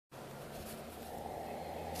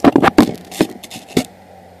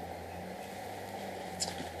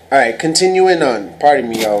Alright, continuing on. Pardon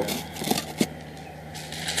me, y'all.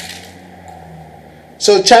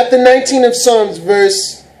 So chapter 19 of Psalms,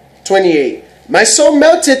 verse 28. My soul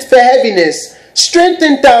melteth for heaviness.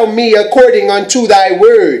 Strengthen thou me according unto thy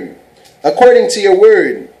word. According to your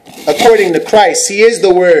word. According to Christ. He is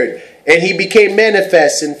the word. And he became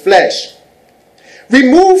manifest in flesh.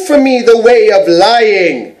 Remove from me the way of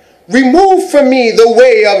lying. Remove from me the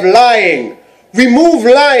way of lying. Remove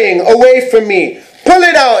lying away from me. Pull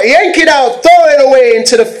it out. Yank it out. Throw it away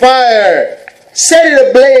into the fire. Set it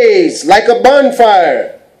ablaze like a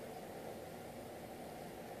bonfire.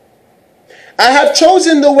 I have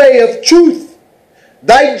chosen the way of truth.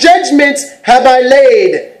 Thy judgments have I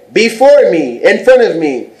laid before me, in front of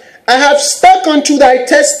me. I have stuck unto thy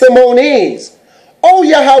testimonies. O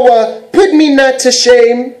Yahweh, put me not to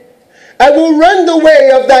shame. I will run the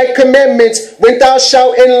way of thy commandments when thou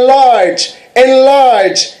shalt enlarge my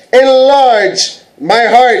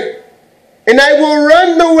heart. And I will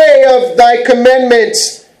run the way of thy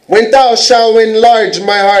commandments when thou shalt enlarge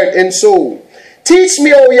my heart and soul. Teach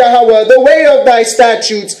me, O Yahweh, the way of thy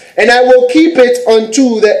statutes, and I will keep it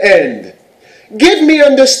unto the end. Give me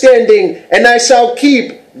understanding, and I shall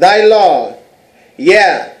keep thy law.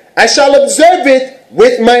 Yeah, I shall observe it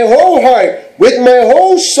with my whole heart, with my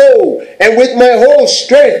whole soul, and with my whole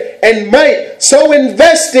strength and might, so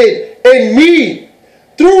invested in me.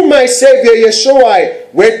 Through my Savior Yashawai,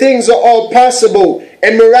 where things are all possible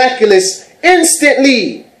and miraculous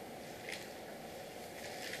instantly.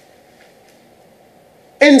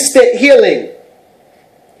 Instant healing.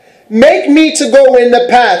 Make me to go in the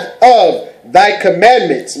path of thy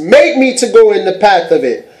commandments. Make me to go in the path of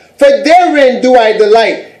it. For therein do I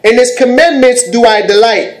delight, in his commandments do I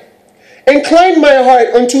delight. Incline my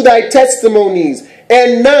heart unto thy testimonies,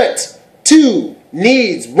 and not to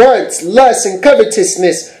needs, wants, lusts, and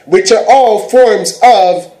covetousness, which are all forms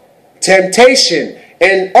of temptation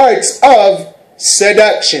and arts of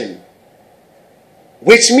seduction,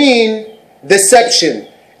 which mean deception.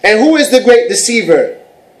 And who is the great deceiver?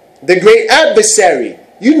 The great adversary.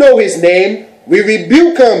 You know his name. We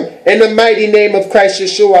rebuke him in the mighty name of Christ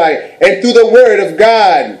Yeshua and through the word of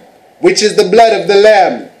God, which is the blood of the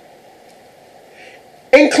Lamb.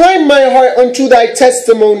 Incline my heart unto thy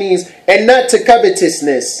testimonies and not to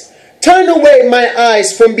covetousness. Turn away my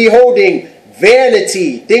eyes from beholding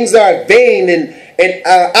vanity. Things that are vain and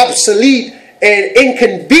obsolete and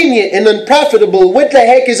inconvenient and unprofitable. What the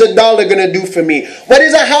heck is $1 going to do for me? What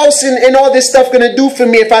is a house and all this stuff going to do for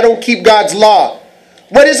me if I don't keep God's law?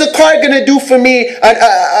 What is a car going to do for me?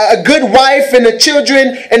 A good wife and the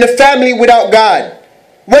children and the family without God?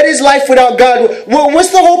 What is life without God? Well,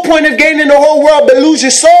 what's the whole point of gaining the whole world but lose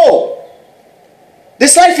your soul?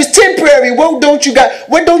 This life is temporary. What don't you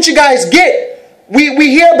guys get?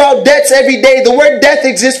 We hear about deaths every day. The word death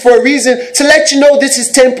exists for a reason, to let you know this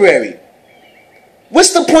is temporary.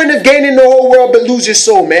 What's the point of gaining the whole world but lose your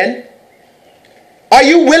soul, man? Are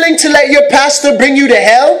you willing to let your pastor bring you to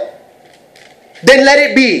hell? Then let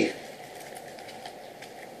it be.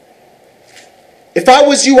 If I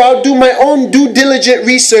was you, I'll do my own due diligent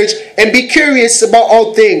research and be curious about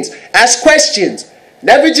all things. Ask questions.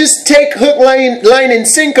 Never just take hook, line, and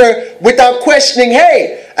sinker without questioning,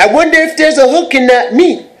 hey, I wonder if there's a hook in that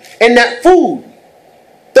meat, in that food.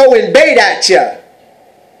 Throwing bait at ya.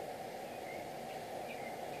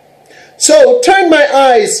 So turn my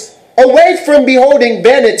eyes away from beholding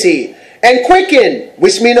vanity and quicken,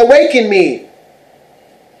 which mean awaken me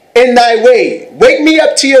in thy way. Wake me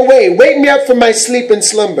up to your way. Wake me up from my sleep and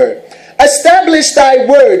slumber. Establish thy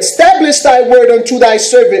word unto thy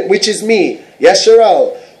servant, which is me,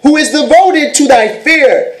 Yashawai, who is devoted to thy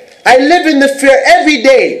fear. I live in the fear every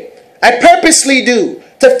day. I purposely do.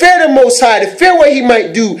 To fear the Most High, to fear what he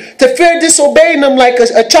might do, to fear disobeying them like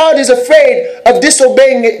a child is afraid of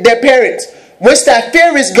disobeying their parents. Once that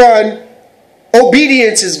fear is gone,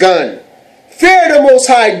 obedience is gone. Fear the Most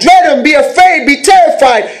High, dread him, be afraid, be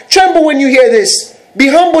terrified, tremble when you hear this. Be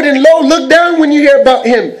humbled and low, look down when you hear about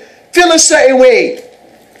him. Feel a certain way.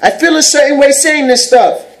 I feel a certain way saying this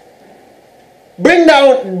stuff. Bring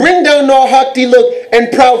down all haughty look and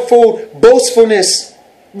proudful boastfulness.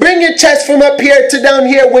 Bring your chest from up here to down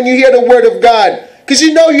here when you hear the word of God. Because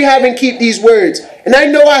you know you haven't kept these words. And I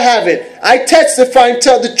know I haven't. I testify and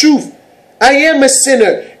tell the truth. I am a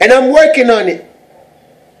sinner and I'm working on it.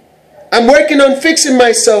 I'm working on fixing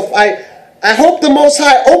myself. I hope the Most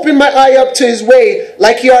High open my eye up to his way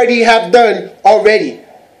like he already have done already.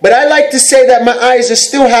 But I like to say that my eyes are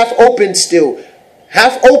still half open still.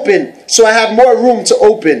 Half open so I have more room to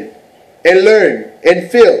open and learn and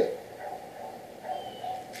feel.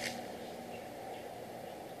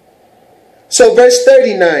 So verse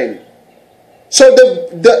 39. So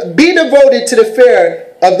be devoted to the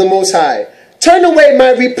fear of the Most High. Turn away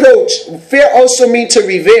my reproach. Fear also means to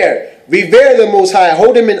revere. Revere the Most High.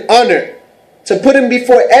 Hold him in honor. To put him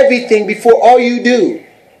before everything, before all you do.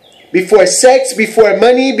 Before sex, before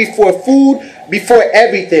money, before food, before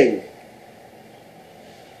everything.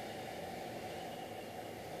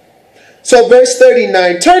 So verse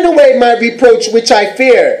 39. Turn away my reproach which I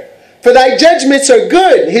fear. For thy judgments are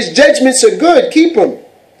good. His judgments are good. Keep them.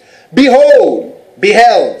 Behold,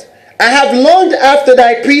 beheld, I have longed after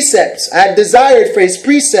thy precepts. I have desired for his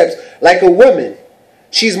precepts like a woman.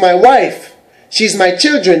 She's my wife. She's my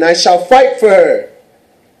children. I shall fight for her.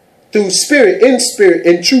 Through spirit,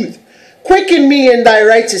 in truth. Quicken me in thy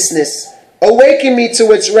righteousness. Awaken me to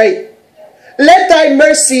what's right. Let thy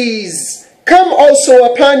mercies come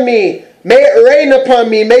also upon me. May it rain upon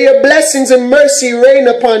me. May your blessings and mercy rain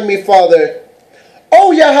upon me, Father.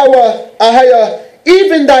 O Yahweh, Ahaya,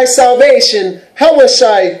 even thy salvation,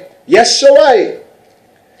 Hawashai, Yashawai,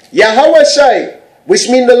 Yahawashai, which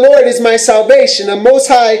means the Lord is my salvation. The Most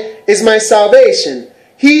High is my salvation.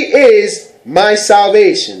 He is my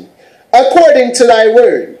salvation. According to thy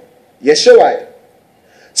word, Yeshua.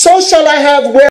 So shall I have